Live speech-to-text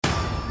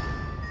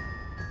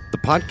The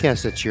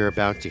podcast that you're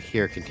about to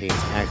hear contains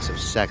acts of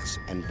sex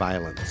and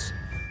violence.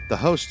 The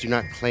hosts do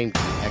not claim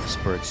to be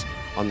experts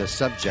on the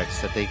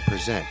subjects that they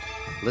present.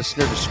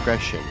 Listener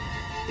discretion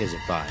is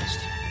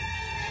advised.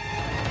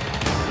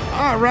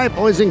 All right,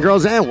 boys and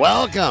girls, and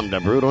welcome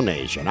to Brutal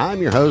Nation.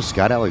 I'm your host,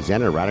 Scott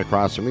Alexander. Right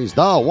across from me is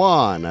the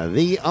one,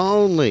 the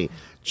only,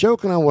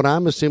 choking on what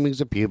I'm assuming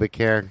is a pubic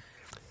hair,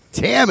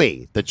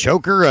 Tammy, the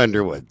choker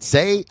Underwood.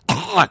 Say,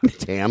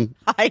 Tam.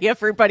 Hi,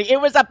 everybody. It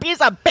was a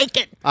piece of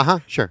bacon.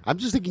 Sure. I'm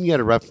just thinking you had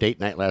a rough date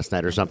night last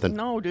night or something.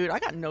 No, dude, I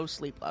got no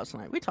sleep last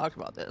night. We talked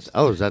about this.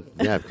 Oh, is that,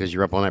 because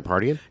you're up all night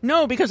partying?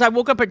 No, because I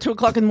woke up at 2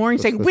 o'clock in the morning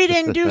saying, we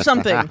didn't do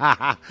something.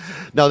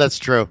 No, that's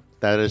true.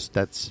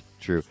 That's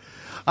true.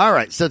 All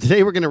right, so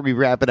today we're going to be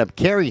wrapping up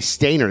Cary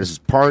Stayner. This is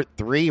part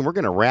 3, and we're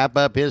going to wrap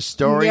up his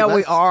story. Yeah,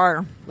 we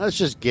are. Let's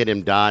just get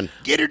him done.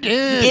 Get her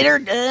done. Get her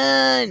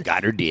done.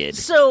 Got her did.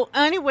 So,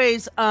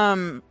 anyways,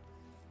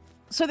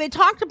 so they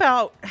talked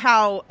about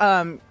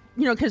how,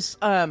 because,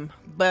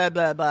 blah,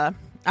 blah, blah.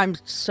 I'm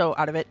so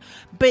out of it.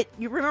 But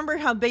you remember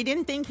how they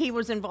didn't think he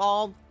was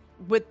involved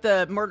with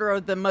the murder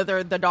of the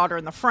mother, the daughter,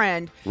 and the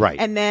friend. Right.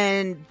 And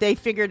then they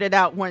figured it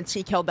out once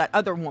he killed that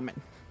other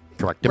woman.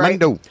 Correct.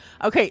 Right?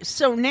 Okay,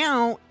 so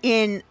now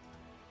in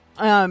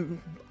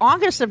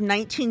August of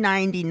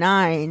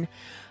 1999,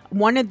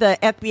 one of the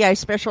FBI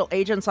special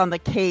agents on the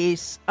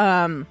case,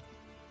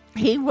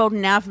 he wrote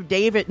an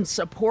affidavit in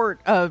support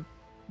of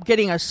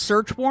getting a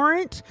search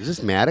warrant. Is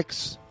this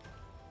Maddox?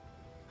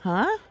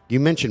 Huh? You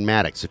mentioned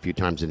Maddox a few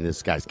times in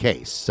this guy's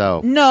case, so...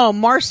 No,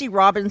 Marcy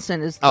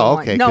Robinson is the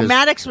one. Okay, No,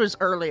 Maddox was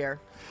earlier.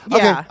 Okay,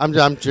 Yeah. I'm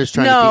just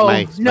trying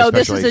to keep my No,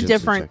 this special is a agents in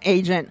different check.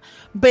 agent.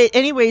 But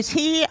anyways,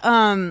 he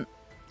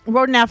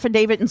wrote an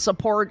affidavit in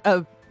support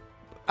of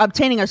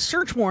obtaining a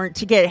search warrant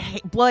to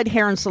get blood,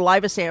 hair, and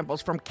saliva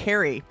samples from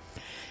Cary.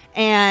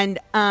 And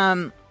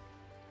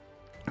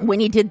when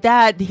he did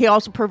that, he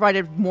also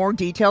provided more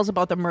details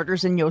about the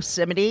murders in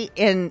Yosemite.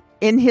 And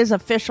in his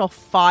official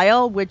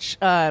file, which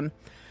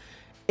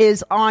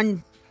is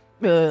on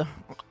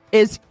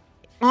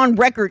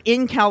record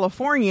in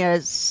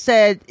California,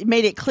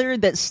 made it clear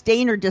that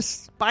Stayner,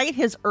 despite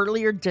his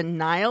earlier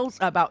denials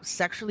about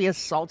sexually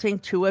assaulting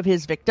 2 of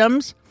his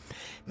victims,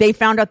 they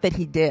found out that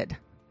he did.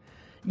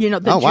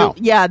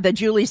 The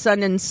Julie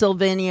Sun and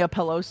Sylvania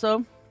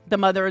Peloso, the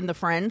mother and the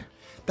friend.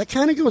 That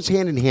kind of goes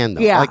hand in hand,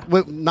 though. Yeah.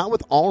 Like, not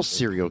with all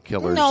serial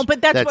killers No,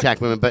 but that's that what-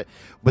 attack women, but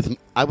with,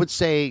 I would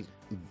say,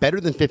 better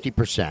than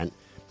 50%,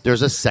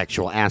 there's a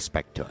sexual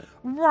aspect to it.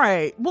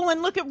 Right. Well,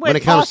 and look at When what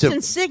it comes to-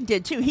 Austin Sigg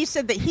did, too. He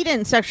said that he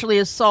didn't sexually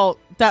assault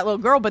that little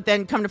girl, but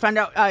then come to find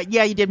out,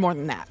 you did more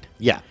than that.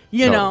 Yeah.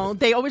 You totally. know,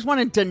 they always want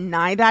to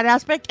deny that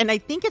aspect, and I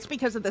think it's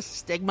because of the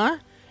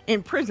stigma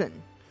in prison.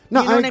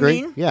 No, You know I what agree.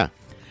 I mean? Yeah.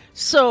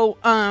 So,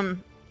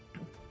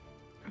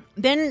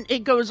 then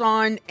it goes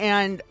on,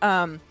 and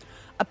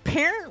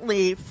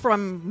apparently,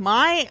 from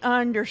my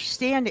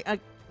understanding,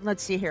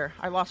 let's see here,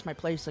 I lost my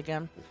place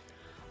again.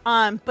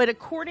 But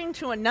according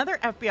to another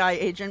FBI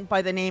agent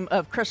by the name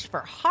of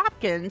Christopher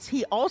Hopkins,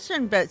 he also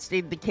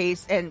investigated the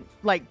case and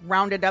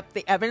rounded up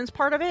the evidence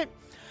part of it.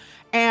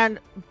 And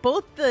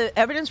both the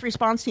evidence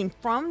response team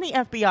from the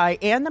FBI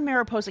and the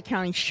Mariposa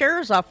County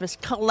Sheriff's Office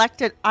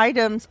collected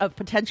items of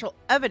potential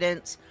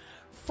evidence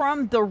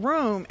from the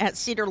room at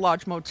Cedar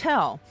Lodge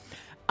Motel.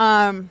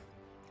 And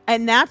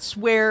that's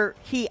where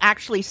he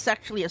actually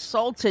sexually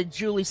assaulted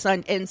Julie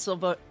Sun and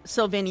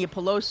Sylvania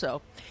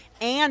Peloso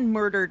and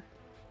murdered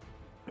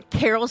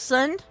Carol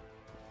Sun.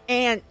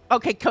 And,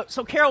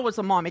 so Carol was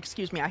the mom.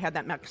 Excuse me, I had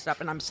that mixed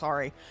up, and I'm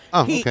sorry.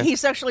 Oh, he okay. He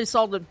sexually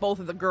assaulted both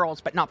of the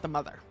girls, but not the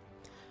mother.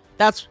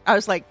 I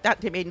was like,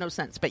 that made no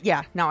sense. But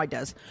yeah, now it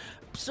does.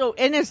 So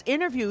in his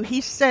interview, he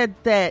said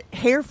that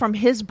hair from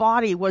his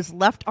body was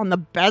left on the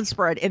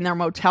bedspread in their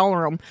motel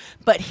room,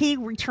 but he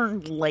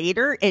returned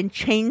later and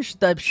changed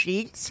the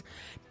sheets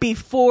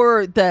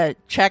before the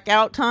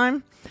checkout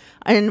time.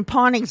 And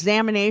upon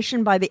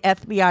examination by the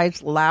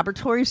FBI's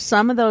laboratory,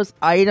 some of those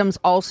items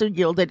also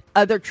yielded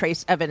other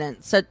trace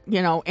evidence that,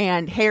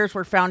 and hairs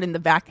were found in the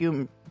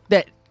vacuum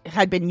that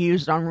had been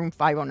used on room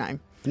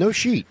 509. No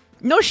sheet.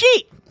 No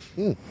sheet.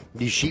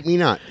 You sheet me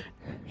not.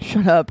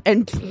 Shut up.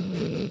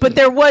 But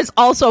there was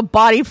also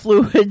body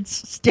fluid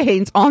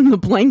stains on the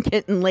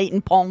blanket and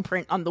latent palm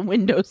print on the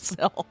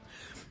windowsill.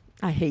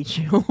 I hate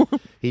you.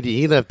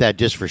 He left that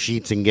just for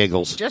sheets and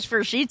giggles. Just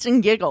for sheets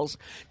and giggles.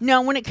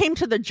 Now, when it came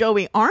to the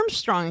Joy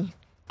Armstrong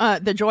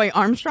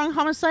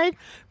homicide,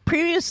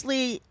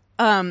 previously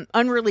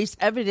unreleased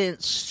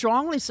evidence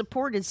strongly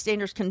supported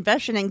Stayner's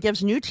confession and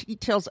gives new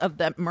details of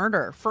that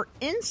murder. For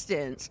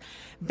instance,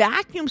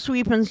 vacuum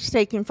sweepings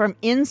taken from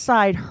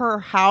inside her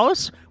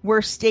house,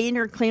 where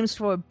Stayner claims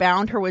to have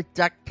bound her with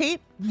duct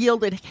tape,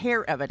 yielded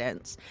hair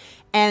evidence.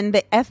 And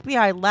the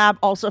FBI lab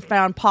also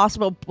found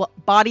possible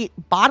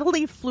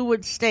bodily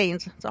fluid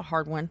stains, it's a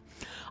hard one,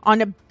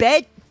 on a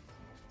bed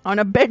on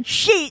a bed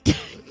sheet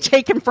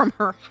taken from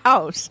her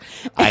house.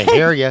 I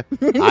hear you.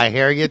 I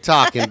hear you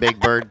talking, Big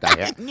Bird.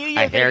 Knew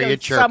I hear you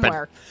chirping.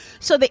 somewhere.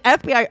 So the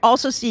FBI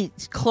also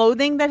sees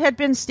clothing that had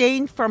been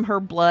stained from her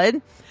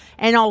blood.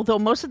 And although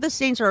most of the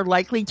stains are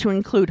likely to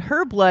include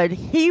her blood,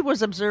 he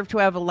was observed to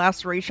have a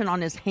laceration on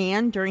his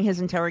hand during his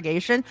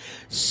interrogation.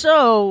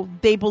 So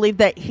they believe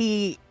that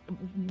he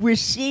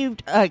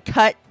received a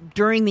cut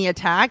during the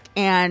attack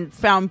and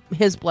found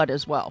his blood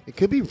as well. It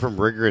could be from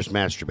rigorous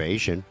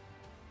masturbation.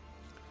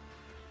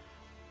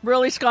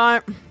 Really,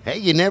 Scott? Hey,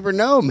 you never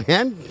know,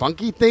 man.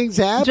 Funky things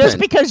happen. Just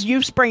because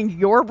you've sprained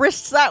your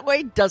wrists that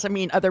way doesn't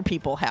mean other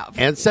people have.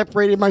 And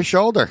separated my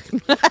shoulder.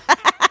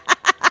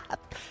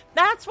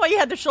 That's why you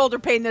had the shoulder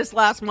pain this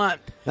last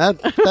month.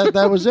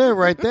 That was it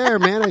right there,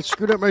 man. I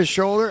screwed up my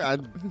shoulder.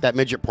 That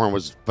midget porn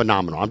was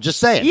phenomenal. I'm just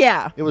saying.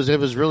 Yeah. It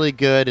was really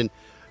good, and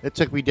it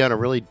took me down a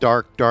really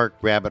dark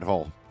rabbit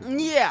hole.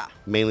 Yeah.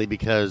 Mainly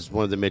because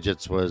one of the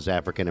midgets was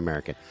African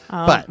American.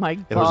 Oh, but my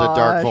it was a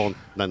dark gosh. hole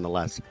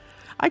nonetheless.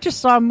 I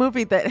just saw a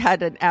movie that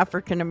had an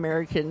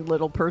African-American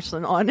little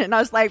person on it, and I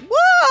was like,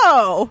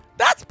 whoa,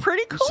 that's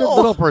pretty You said cool.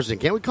 little person.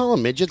 Can't we call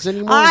them midgets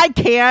anymore? I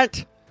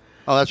can't.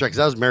 Oh, that's right, because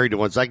I was married to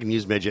one, so I can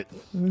use midget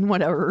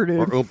Whatever, dude.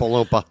 or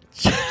oompa loompa.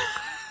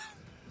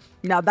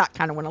 Now that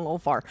kind of went a little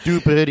far.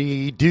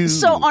 Doopity-doo.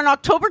 So on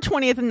October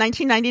 20th of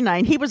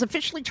 1999, he was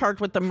officially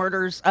charged with the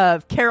murders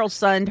of Carol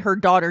Sund, her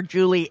daughter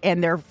Julie,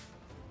 and their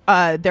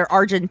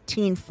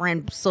Argentine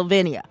friend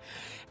Sylvania.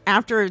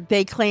 After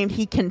they claimed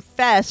he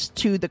confessed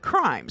to the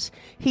crimes,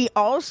 he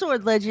also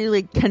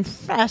allegedly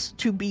confessed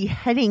to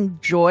beheading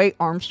Joy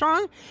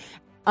Armstrong.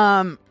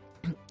 And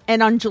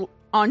on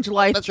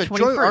July That's right. 21st,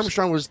 Joy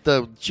Armstrong was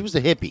the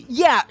hippie.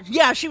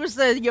 Yeah, she was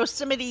the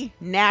Yosemite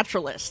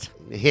naturalist.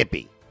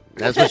 Hippie.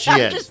 That's what she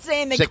I'm is. just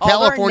saying they She's a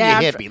call her California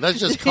natural. hippie. Let's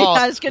just call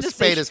I was gonna a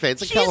spade say, a spade.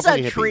 It's a she's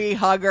California a hippie. tree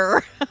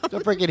hugger. It's a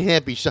freaking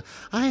hippie. So,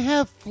 I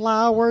have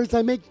flowers.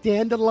 I make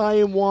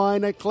dandelion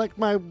wine. I collect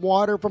my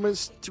water from a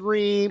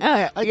stream.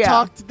 I yeah.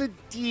 talk to the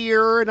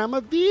deer, and I'm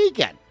a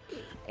vegan.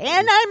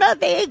 And I'm a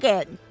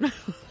vegan.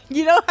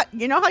 You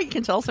know how you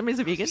can tell somebody's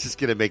a vegan? Just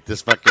gonna make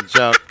this fucking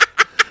joke.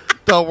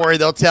 Don't worry,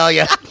 they'll tell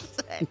you.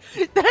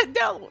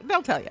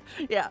 They'll tell you.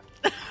 Yeah.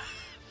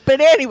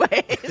 But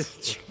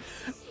anyways.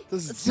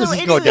 This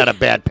is going down a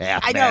bad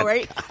path. I man. know,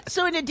 right?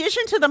 So in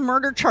addition to the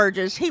murder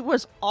charges, he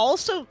was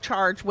also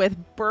charged with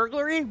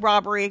burglary,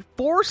 robbery,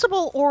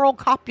 forcible oral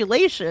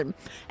copulation,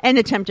 and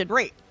attempted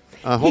rape.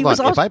 Hold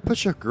on. If I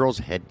push a girl's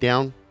head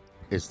down,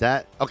 is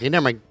that... Okay,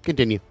 never mind.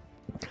 Continue.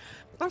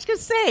 I was going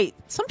to say,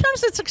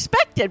 sometimes it's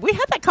expected. We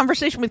had that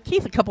conversation with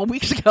Keith a couple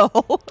weeks ago.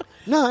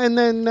 No, and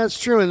then that's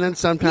true. And then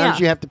sometimes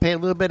Yeah. you have to pay a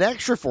little bit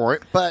extra for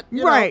it. But,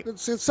 you Right. know,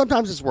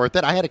 sometimes it's worth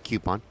it. I had a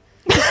coupon.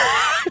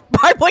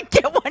 Buy one,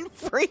 get one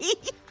free.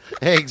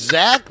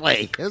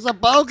 Exactly. It's a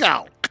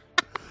BOGO.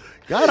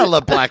 Gotta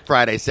love Black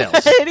Friday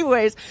sales.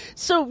 Anyways,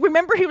 so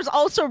remember he was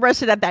also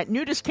arrested at that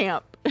nudist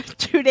camp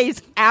 2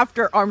 days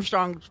after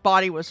Armstrong's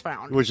body was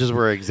found. Which is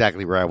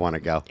exactly where I want to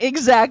go.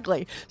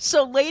 Exactly.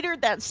 So later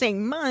that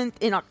same month,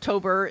 in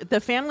October, the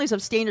families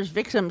of Stainer's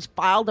victims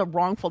filed a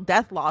wrongful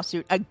death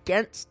lawsuit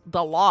against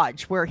the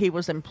lodge where he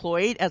was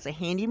employed as a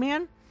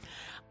handyman.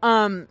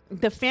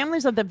 The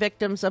families of the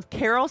victims of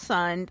Carol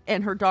Sund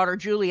and her daughter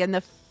Julie and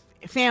the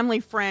family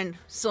friend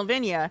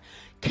Sylvania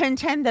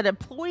contend that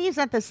employees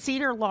at the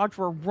Cedar Lodge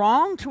were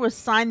wrong to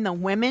assign the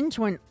women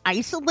to an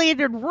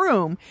isolated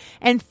room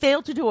and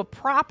failed to do a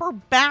proper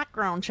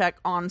background check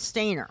on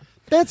Stainer.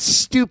 That's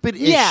stupid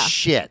as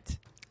shit.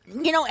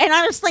 You know, and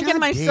I was thinking to God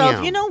myself,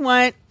 damn. you know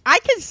what? I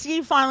could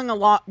see filing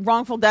a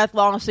wrongful death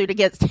lawsuit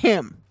against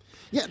him.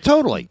 Yeah,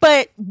 totally.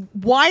 But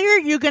why are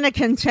you going to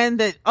contend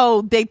that,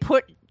 they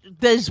put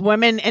these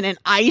women in an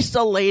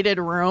isolated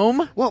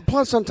room? Well,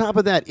 plus on top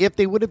of that, if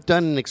they would have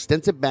done an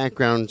extensive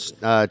background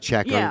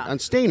check Yeah. on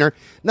Stainer,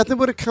 nothing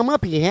would have come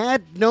up. He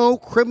had no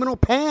criminal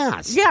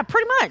past. Yeah,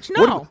 pretty much.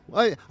 No.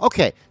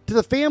 Okay, to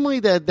the family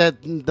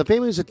the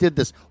families that did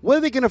this, what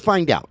are they going to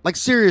find out? Like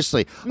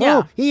seriously? Yeah.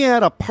 Oh, he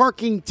had a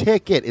parking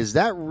ticket. Is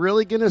that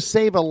really going to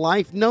save a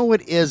life? No,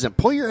 it isn't.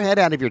 Pull your head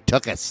out of your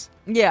tuchus.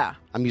 Yeah.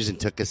 I'm using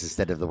tuchus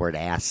instead of the word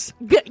ass,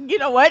 You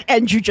know what?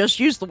 And you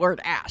just used the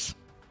word ass.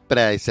 but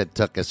I said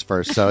tuchus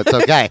first, so it's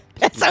okay.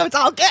 So it's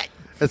all good.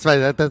 That's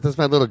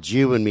my little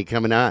Jew in me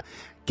coming out.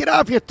 Get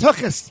off your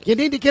tuchus. You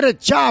need to get a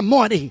job,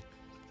 Morty.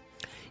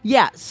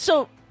 Yeah,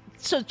 so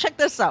check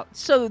this out.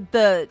 So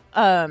the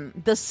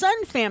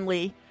Sun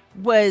family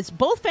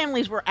both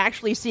families were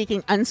actually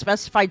seeking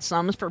unspecified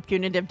sums for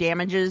punitive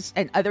damages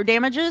and other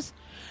damages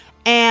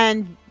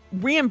and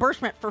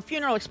reimbursement for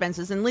funeral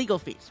expenses and legal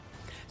fees.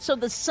 So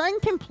the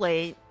Sun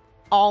complaint,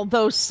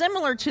 although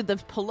similar to the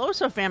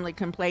Peloso family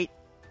complaint,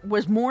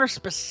 was more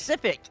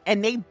specific,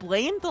 and they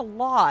blamed the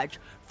lodge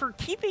for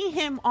keeping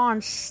him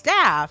on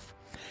staff,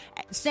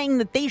 saying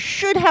that they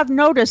should have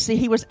noticed that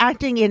he was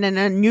acting in an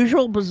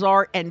unusual,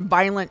 bizarre, and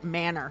violent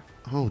manner.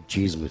 Oh,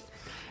 jeez.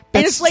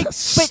 And That's it's like,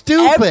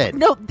 stupid.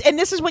 no, and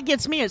this is what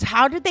gets me is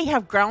how did they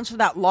have grounds for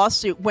that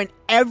lawsuit when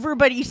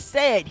everybody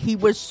said he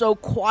was so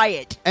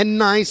quiet And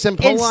nice and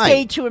and polite.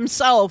 stayed to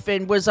himself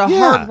and was a Yeah.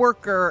 hard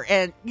worker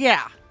and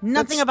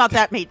nothing about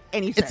that made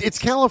any sense. It's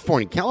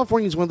California.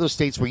 California is one of those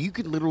states where you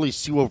could literally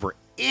sue over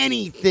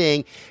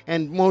anything,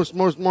 and more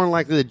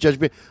likely the judge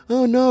be,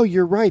 oh no,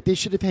 you're right. They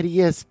should have had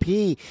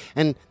ESP,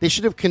 and they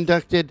should have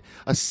conducted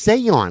a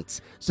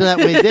séance, so that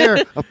way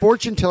there a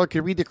fortune teller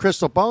could read the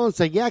crystal ball and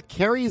say, yeah,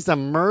 Carrie's a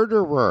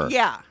murderer.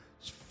 Yeah,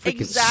 It's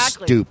freaking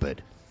exactly.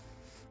 stupid.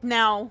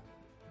 Now,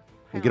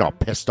 You get all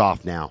pissed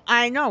off now,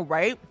 I know,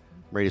 right?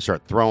 ready to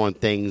start throwing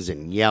things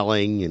and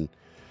yelling and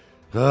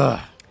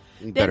need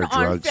Then better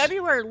on drugs.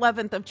 February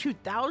 11th of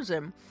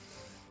 2000,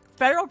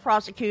 federal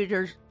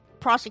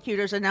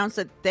prosecutors announced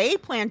that they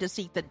plan to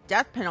seek the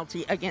death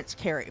penalty against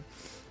Carrie.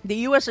 The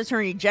U.S.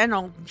 Attorney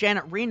General,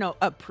 Janet Reno,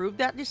 approved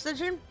that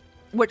decision,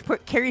 which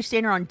put Carrie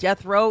Stainer on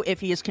death row if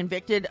he is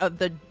convicted of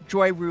the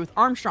Joy Ruth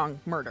Armstrong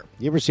murder.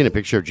 You ever seen a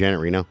picture of Janet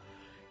Reno?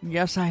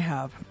 Yes, I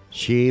have.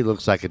 She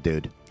looks like a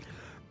dude.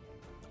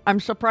 I'm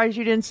surprised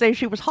you didn't say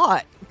she was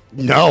hot.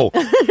 No.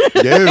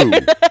 No.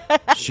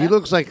 She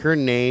looks like her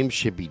name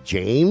should be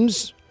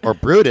James or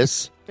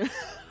Brutus.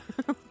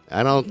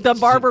 I don't. The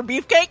Barber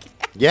Beefcake?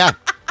 Yeah.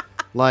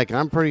 Like,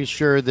 I'm pretty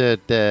sure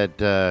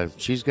that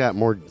she's got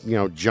more,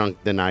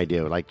 junk than I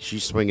do. Like,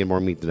 she's swinging more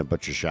meat than a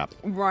butcher shop.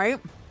 Right.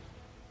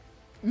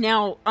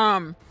 Now,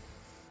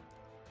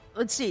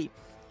 let's see.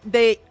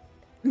 The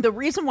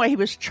reason why he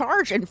was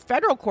charged in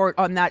federal court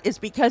on that is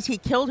because he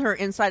killed her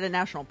inside a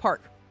national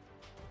park.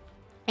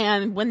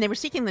 And when they were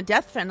seeking the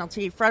death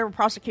penalty, federal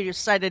prosecutors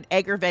cited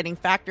aggravating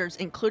factors,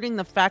 including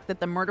the fact that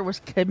the murder was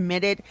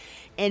committed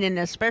in an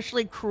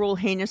especially cruel,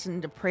 heinous,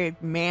 and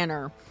depraved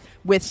manner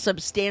with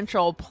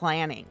substantial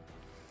planning.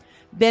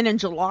 Then in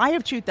July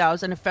of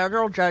 2000, a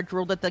federal judge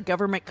ruled that the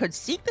government could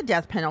seek the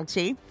death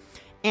penalty.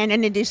 And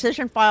in a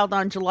decision filed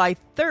on July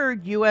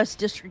 3rd, U.S.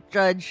 District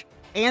Judge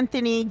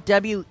Anthony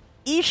W.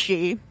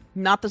 Ishii,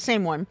 not the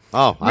same one,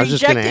 Oh, I was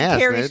just going to rejected ask.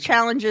 Carey's man.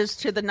 challenges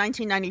to the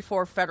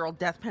 1994 federal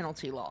death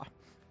penalty law.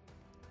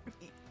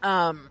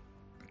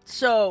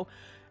 So,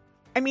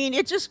 I mean,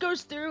 it just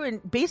goes through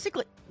and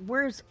basically,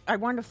 I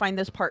wanted to find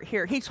this part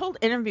here. He told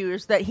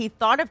interviewers that he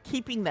thought of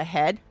keeping the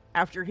head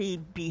after he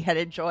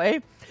beheaded Joy.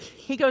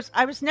 He goes,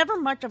 I was never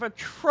much of a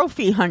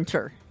trophy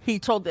hunter, he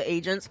told the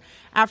agents.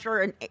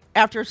 After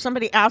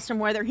somebody asked him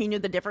whether he knew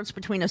the difference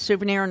between a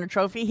souvenir and a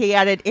trophy, he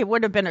added, it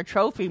would have been a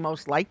trophy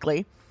most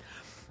likely.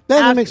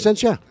 That makes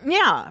sense, yeah.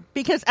 Yeah,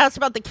 because asked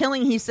about the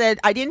killing, he said,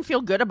 I didn't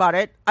feel good about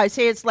it. I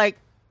say it's like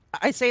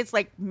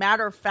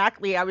matter of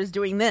factly, I was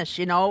doing this,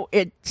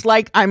 It's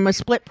like I'm a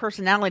split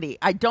personality.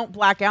 I don't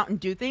black out and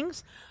do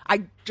things.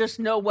 I just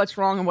know what's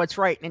wrong and what's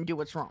right and do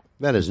what's wrong.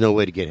 That is no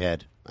way to get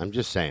head. I'm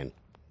just saying.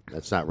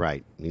 That's not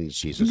right. He needs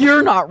Jesus.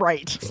 You're not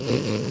right.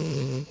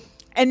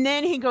 And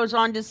then he goes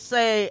on to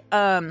say,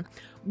 when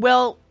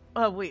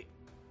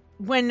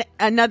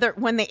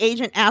the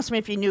agent asked him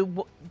if he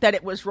knew that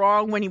it was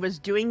wrong when he was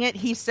doing it,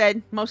 he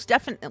said, most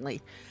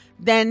definitely.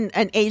 Then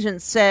an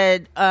agent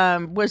said,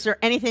 was there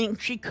anything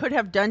she could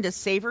have done to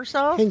save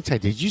herself? Hang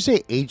tight. Did you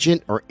say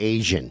agent or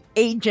Asian?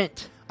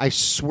 Agent. I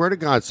swear to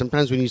God,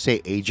 sometimes when you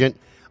say agent,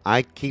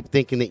 I keep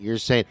thinking that you're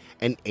saying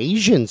an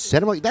Asian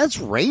said, I'm like, that's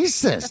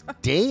racist.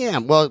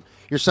 Damn. Well,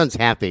 your son's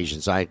half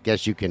Asian, so I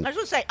guess you can. I was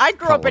going to say, I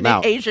grew Call up in him an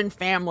out. Asian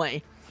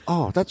family.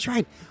 Oh, that's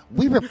right.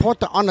 We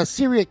reported on a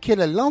serial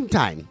killer long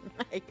time.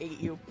 I hate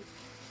you.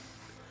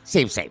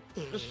 Same. Same.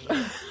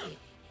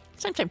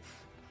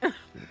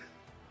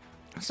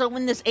 So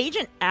when this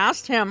agent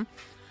asked him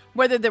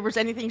whether there was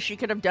anything she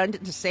could have done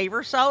to save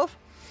herself,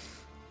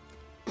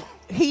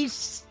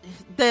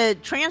 the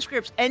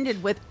transcripts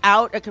ended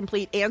without a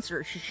complete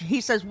answer.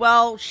 He says,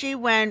 well,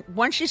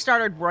 once she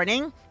started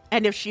running,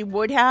 and if she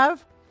would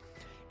have,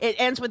 it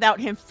ends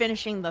without him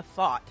finishing the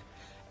thought.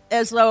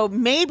 As though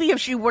maybe if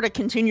she would have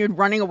continued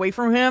running away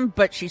from him,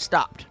 but she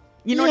stopped.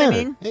 You know what I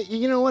mean? Hey,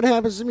 you know what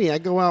happens to me? I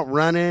go out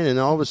running, and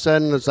all of a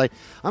sudden, it's like,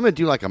 I'm going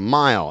to do like a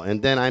mile,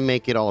 and then I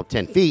make it all of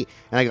 10 feet,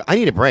 and I go, I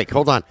need a break.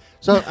 Hold on.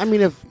 So, I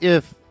mean,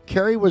 if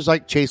Carrie was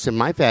like chasing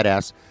my fat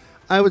ass,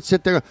 I would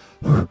sit there,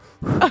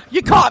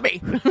 You caught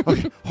me.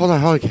 okay, hold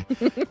on.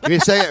 Give me a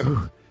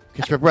second.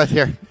 Catch my breath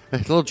here. A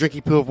little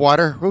drinky poo of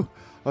water.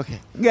 Okay.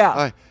 Yeah. All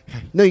right.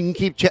 No, you can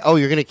keep. Oh,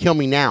 you're going to kill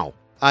me now.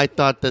 I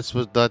thought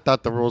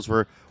the rules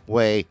were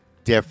way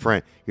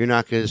different. You're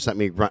not going to just let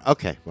me run.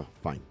 Okay. Well,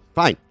 fine.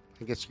 I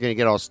guess you're going to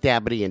get all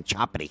stabbity and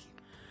choppity.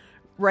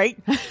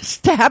 Right?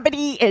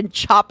 Stabbity and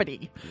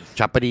choppity.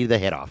 Choppity the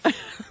head off.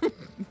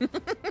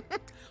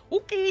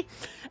 Okay.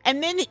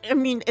 And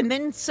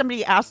then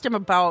somebody asked him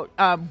about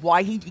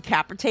why he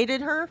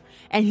decapitated her.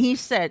 And he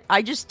said,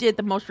 I just did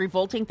the most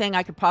revolting thing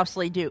I could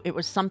possibly do. It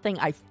was something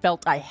I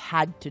felt I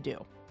had to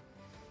do.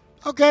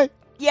 Okay.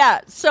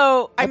 Yeah.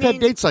 So, I've had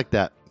dates like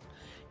that.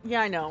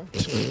 Yeah, I know.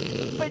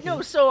 But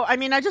no, so, I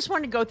mean, I just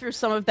wanted to go through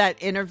some of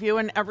that interview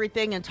and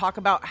everything and talk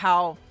about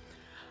how,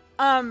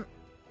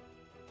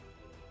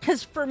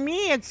 because for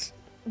me, it's,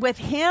 with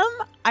him,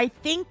 I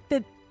think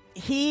that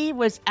he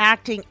was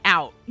acting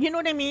out. You know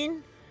what I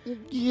mean?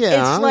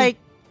 Yeah. It's like,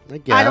 I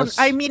guess.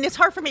 I mean, it's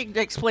hard for me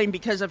to explain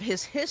because of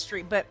his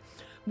history, but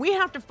we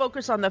have to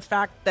focus on the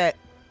fact that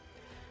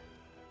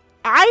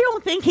I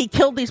don't think he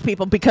killed these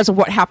people because of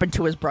what happened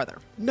to his brother.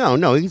 No,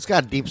 he's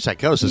got deep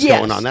psychosis Yes.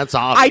 going on. That's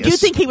obvious. I do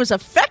think he was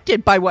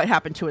affected by what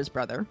happened to his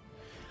brother.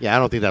 Yeah, I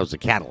don't think that was the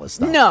catalyst,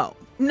 though.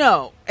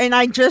 No. And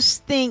I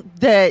just think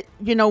that,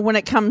 when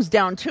it comes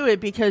down to it,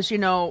 because,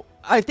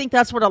 I think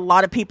that's what a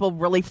lot of people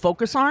really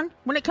focus on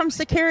when it comes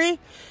to Carrie,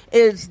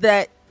 is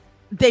that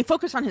they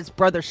focus on his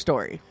brother's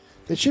story.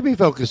 They should be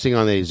focusing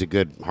on that he's a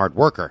good hard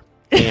worker.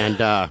 And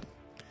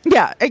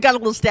Yeah, it got a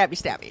little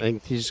stabby. and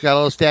he just got a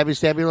little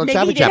stabby, little Maybe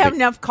choppy, he didn't have choppy.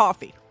 enough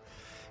coffee.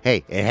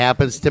 Hey, it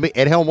happens to me.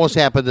 It almost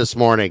happened this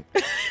morning.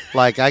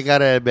 Like, I got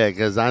to admit,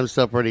 because I'm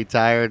still pretty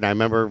tired. And I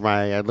remember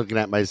looking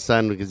at my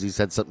son because he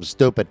said something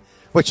stupid,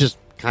 which is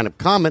kind of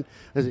common.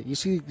 I said, you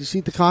see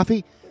the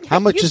coffee? How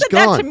much you is said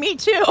gone? that to me,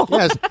 too.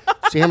 Yes.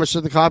 See how much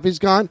of the coffee's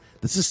gone?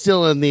 This is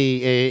still in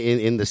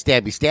the in the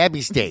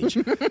stabby stage.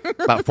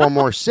 About 4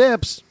 more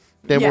sips,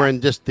 then Yeah. we're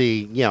in just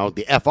the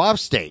the F off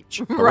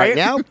stage. But Right. right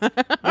now,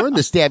 we're in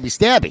the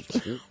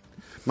stabby.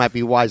 Might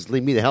be wise to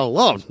leave me the hell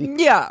alone.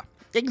 Yeah,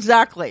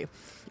 exactly.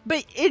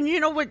 But, and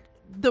you know what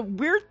the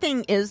weird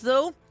thing is,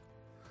 though?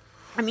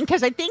 I mean,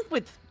 because I think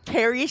with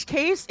Carrie's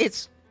case,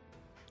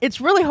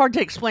 it's really hard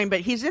to explain,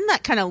 but he's in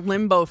that kind of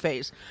limbo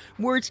phase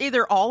where it's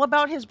either all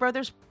about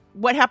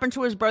what happened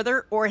to his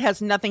brother, or it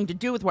has nothing to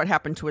do with what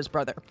happened to his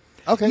brother.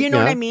 Okay, You know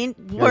what yeah. I mean?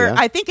 Where yeah.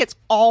 I think it's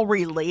all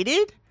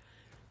related,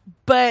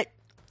 but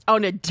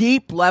on a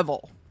deep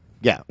level.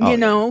 Yeah. Oh, You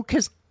know,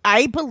 because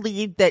I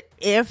believe that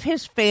if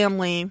his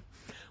family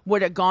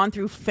would have gone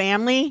through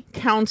family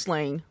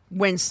counseling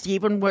when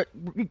Stephen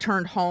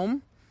returned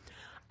home,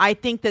 I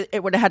think that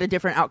it would have had a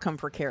different outcome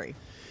for Carrie.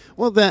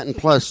 Well, that and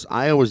plus,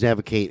 I always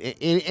advocate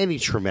in any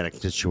traumatic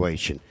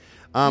situation.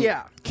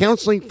 Yeah.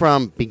 Counseling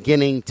from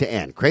beginning to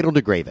end, cradle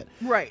to grave it.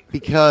 Right.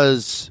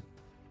 Because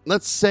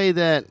let's say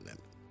that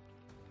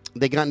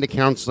they got into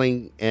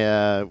counseling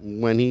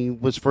when he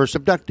was first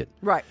abducted.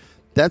 Right.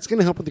 That's going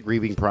to help with the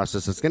grieving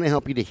process. It's going to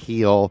help you to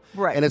heal.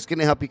 Right. And it's going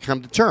to help you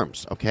come to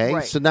terms. Okay.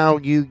 Right. So now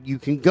you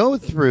can go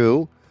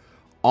through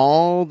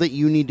all that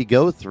you need to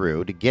go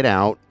through to get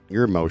out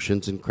your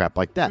emotions and crap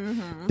like that.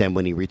 Mm-hmm. Then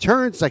when he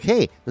returns, it's like,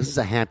 hey, this is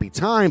a happy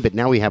time, but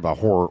now we have a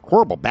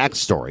horrible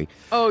backstory.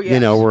 Oh,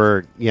 yes.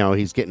 Where,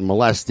 he's getting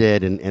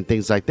molested and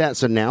things like that.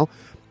 So now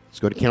let's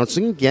go to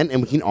counseling again,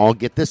 and we can all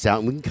get this out,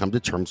 and we can come to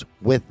terms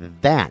with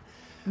that.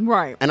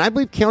 Right. And I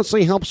believe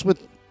counseling helps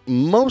with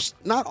most,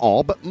 not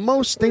all, but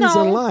most things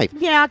in life.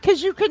 Yeah,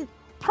 because you can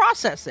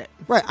process it.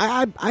 Right.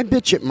 I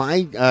bitch at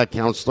my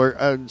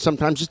counselor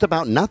sometimes just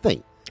about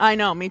nothing. I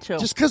know, me too.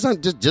 Just because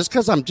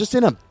I'm just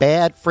in a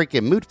bad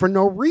freaking mood for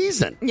no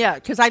reason. Yeah,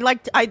 because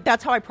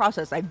that's how I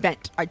process. I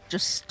vent. I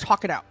just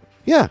talk it out.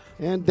 Yeah.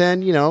 And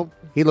then,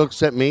 he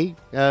looks at me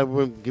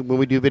when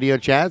we do video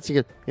chats. He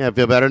goes, yeah, I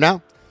feel better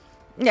now?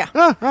 Yeah.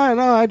 Oh, I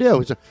know, I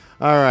do. So,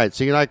 all right.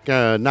 So you're not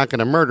going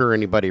to murder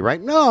anybody,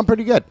 right? No, I'm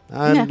pretty good.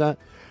 I'm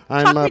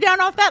Talk me down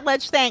off that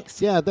ledge,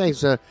 thanks. Yeah,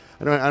 thanks. I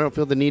don't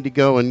feel the need to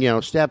go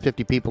and stab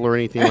 50 people or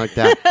anything like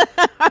that.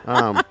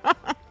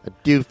 I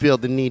do feel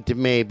the need to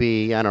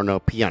maybe, I don't know,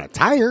 pee on a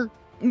tire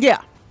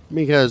Yeah.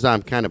 because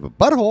I'm kind of a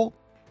butthole,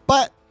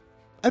 but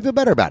I feel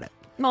better about it.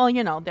 Well,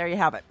 there you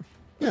have it.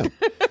 Yeah,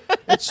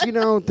 it's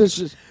this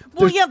is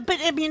Well, yeah, but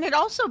I mean,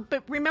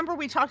 but remember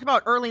we talked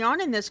about early on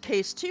in this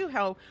case, too,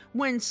 how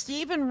when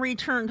Stephen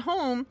returned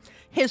home,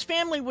 his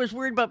family was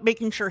worried about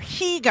making sure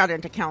he got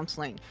into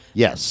counseling.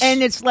 yes,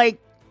 And it's like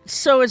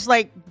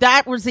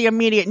that was the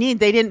immediate need.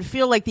 They didn't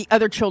feel like the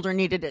other children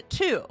needed it,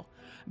 too.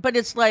 But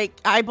it's like,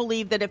 I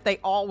believe that if they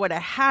all would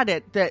have had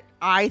it, that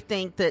I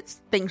think that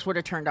things would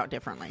have turned out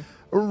differently.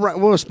 right.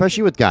 Well,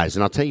 especially with guys,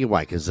 and I'll tell you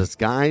why. Because as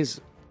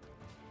guys,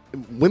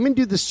 women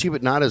do this too,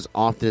 but not as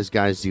often as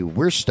guys do.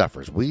 We're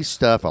stuffers. We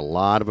stuff a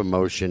lot of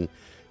emotion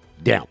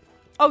down.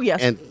 Oh,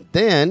 yes. And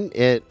then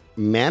it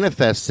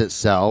manifests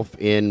itself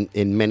in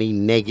many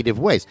negative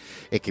ways.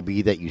 It could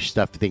be that you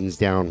stuff things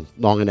down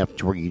long enough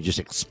to where you just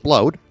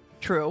explode.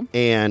 True.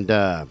 And,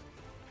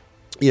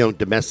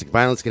 domestic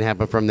violence can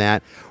happen from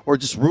that, or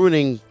just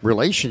ruining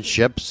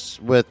relationships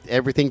with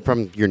everything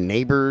from your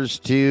neighbors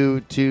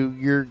to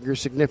your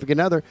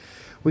significant other,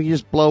 where you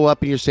just blow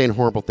up and you're saying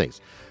horrible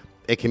things.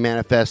 It can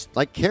manifest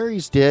like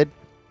Carrie's did.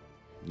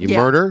 You Yeah.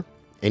 murder,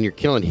 and you're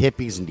killing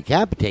hippies and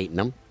decapitating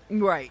them.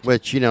 Right.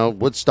 Which,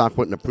 Woodstock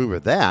wouldn't approve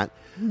of that.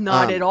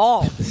 Not at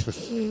all.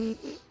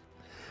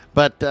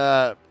 But,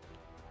 The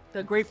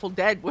Grateful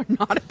Dead would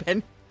not have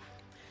been.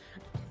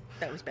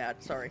 That was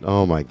bad. Sorry.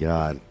 oh my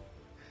God.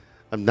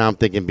 Now I'm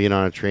thinking being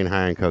on a train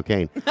high on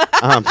cocaine.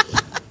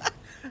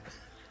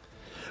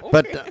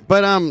 But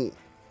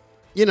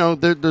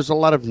there's a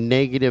lot of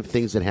negative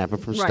things that happen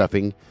from Right.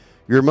 stuffing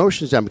your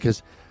emotions down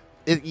because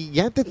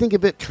you have to think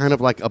of it kind of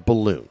like a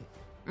balloon.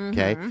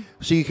 Okay? Mm-hmm.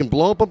 So you can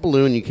blow up a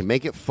balloon, you can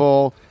make it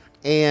full,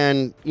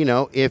 and,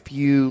 if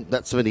you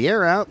let some of the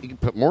air out, you can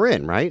put more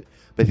in, right?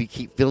 But if you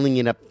keep filling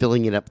it up,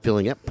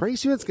 pretty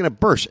soon it's going to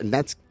burst. And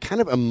that's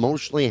kind of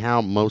emotionally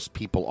how most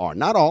people are.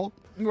 Not all,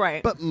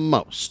 Right. but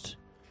most.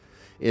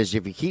 Is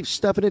if you keep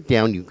stuffing it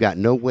down, you've got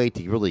no way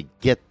to really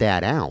get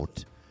that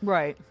out.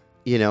 Right.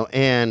 You know,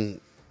 and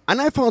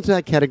I fall into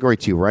that category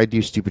too, where I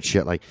do stupid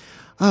shit like,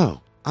 oh,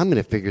 I'm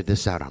going to figure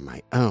this out on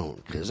my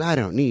own because I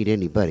don't need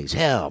anybody's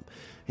help.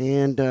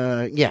 And,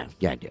 yeah,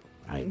 I do.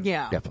 I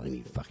definitely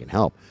need fucking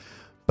help.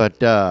 But,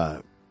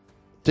 so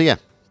yeah,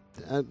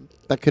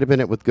 that could have been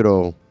it with good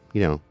old,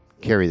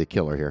 Carrie the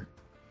Killer here.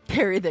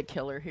 Carrie the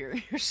Killer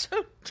here. You're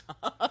so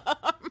dumb.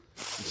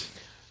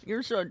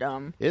 You're so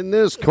dumb. In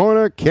this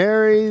corner,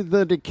 Carrie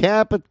the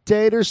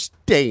Decapitator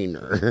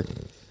Stainer.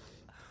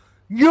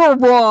 You're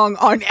wrong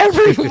on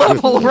every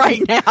level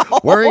right now.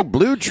 Wearing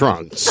blue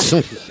trunks.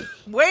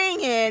 Weighing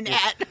in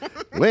at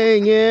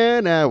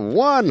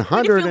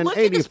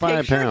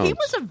 185 pounds. He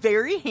was a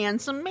very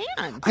handsome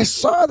man. I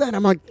saw that.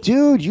 I'm like,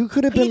 dude, you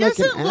could have been like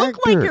an actor. He doesn't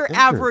look like your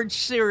average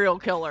serial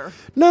killer.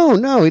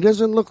 No, he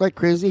doesn't look like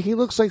crazy. He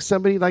looks like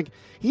somebody like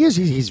he is.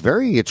 He's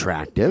very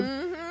attractive.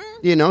 Mm-hmm.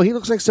 He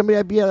looks like somebody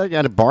I'd be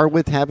at a bar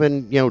with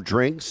having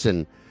drinks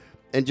and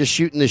just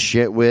shooting the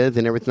shit with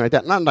and everything like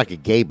that. Not like a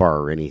gay bar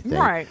or anything.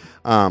 Right.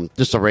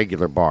 Just a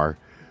regular bar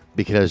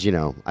because,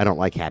 I don't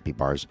like happy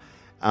bars.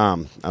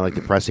 I like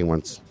depressing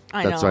ones.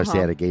 That's why I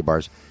stay out of gay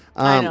bars.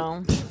 I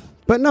know.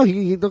 But no,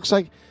 he looks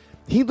like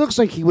he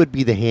would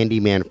be the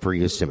handyman for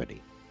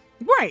Yosemite.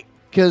 Right.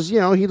 Because,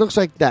 he looks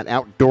like that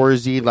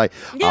outdoorsy, like,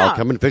 I'll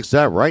come and fix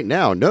that right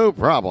now. No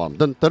problem.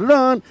 Dun, dun, dun,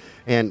 dun.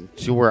 And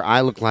to where I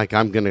look like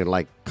I'm going to,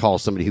 like, call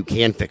somebody who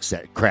can fix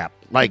that crap.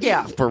 Like,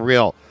 for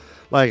real.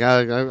 Like,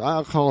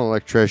 I'll call an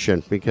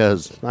electrician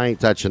because I ain't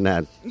touching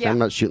that. Yeah. I'm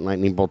not shooting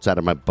lightning bolts out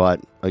of my butt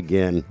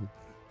again.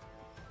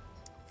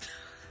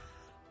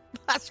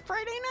 Last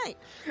Friday night.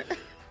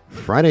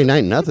 Friday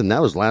night, nothing.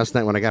 That was last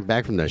night when I got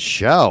back from the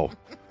show.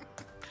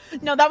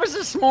 No, that was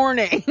this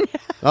morning.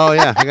 Oh,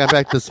 yeah. I got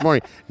back this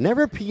morning.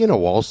 Never pee in a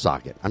wall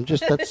socket.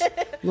 That's a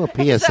little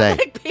PSA. Is that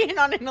like peeing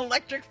on an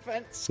electric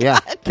fence? Yeah,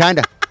 kind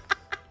of.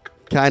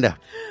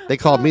 They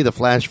called me the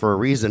Flash for a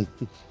reason.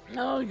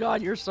 Oh,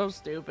 God, you're so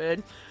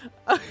stupid.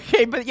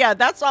 Okay, but yeah,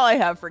 that's all I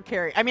have for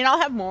Carrie. I mean, I'll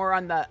have more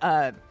on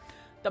the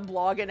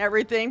blog and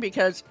everything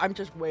because I'm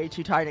just way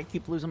too tired. I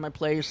keep losing my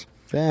place.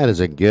 That is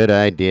a good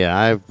idea.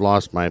 I've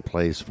lost my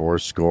place 4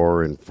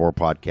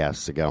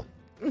 podcasts ago.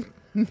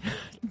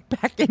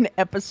 Back in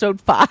episode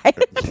 5.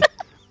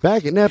 I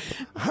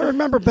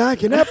remember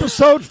back in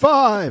episode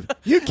 5.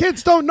 You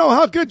kids don't know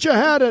how good you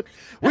had it.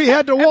 We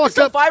had to walk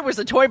episode up. 5 was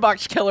the toy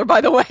box killer, by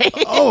the way.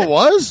 Oh, it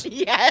was?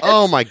 Yes.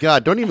 Oh, my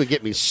God. Don't even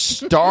get me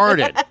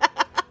started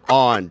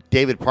on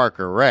David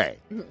Parker Ray.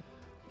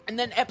 And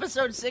then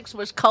episode 6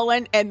 was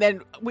Cullen, and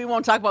then we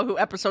won't talk about who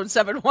episode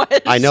 7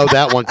 was. I know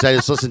that one because I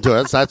just listened to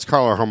it. That's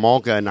Carla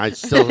Homolka, and I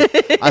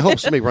hope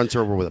somebody runs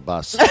her over with a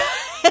bus.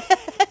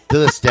 To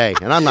this day.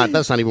 And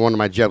that's not even one of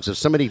my jokes. If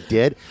somebody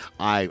did,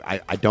 I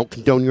don't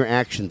condone your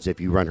actions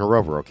if you run her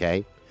over,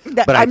 okay?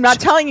 But I'm not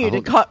telling you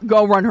to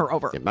go run her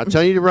over. I'm not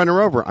telling you to run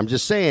her over. I'm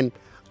just saying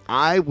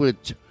I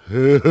would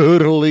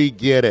totally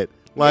get it.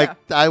 Like,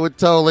 I would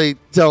totally,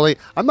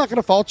 I'm not going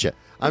to fault you.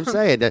 I'm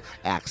saying that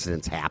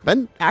accidents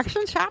happen.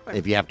 Accidents happen.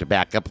 If you have to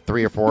back up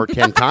 3 or 4 or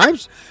 10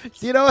 times,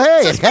 hey,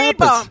 it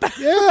happens. Bump.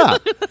 Yeah.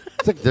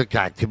 It's like the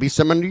guy could be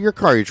someone under your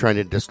car you're trying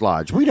to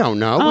dislodge. We don't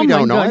know. We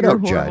don't know. I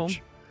don't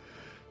judge.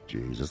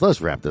 Jesus, let's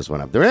wrap this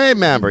one up.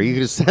 Remember, you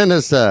can send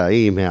us an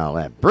email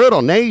at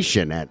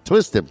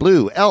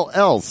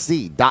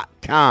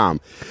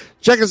brutalnation@twistedbluellc.com.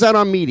 Check us out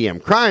on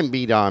Medium, Crime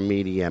Beat on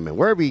Medium, and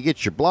wherever you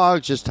get your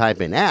blogs, just type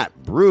in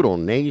 @Brutal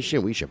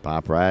Nation. We should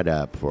pop right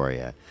up for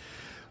you.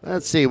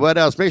 Let's see, what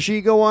else? Make sure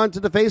you go on to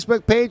the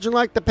Facebook page and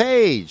like the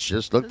page.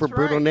 Just look for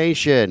Brutal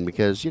Nation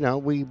because,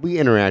 we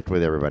interact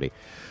with everybody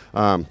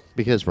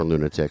because we're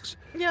lunatics.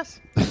 Yes.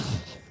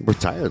 We're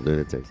tired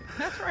lunatics.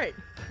 That's right.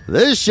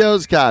 This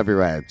show's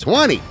copyright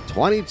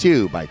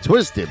 2022 by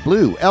Twisted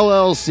Blue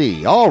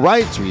LLC. All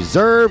rights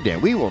reserved,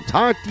 and we will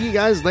talk to you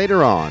guys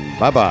later on.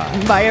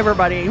 Bye-bye. Bye,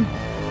 everybody.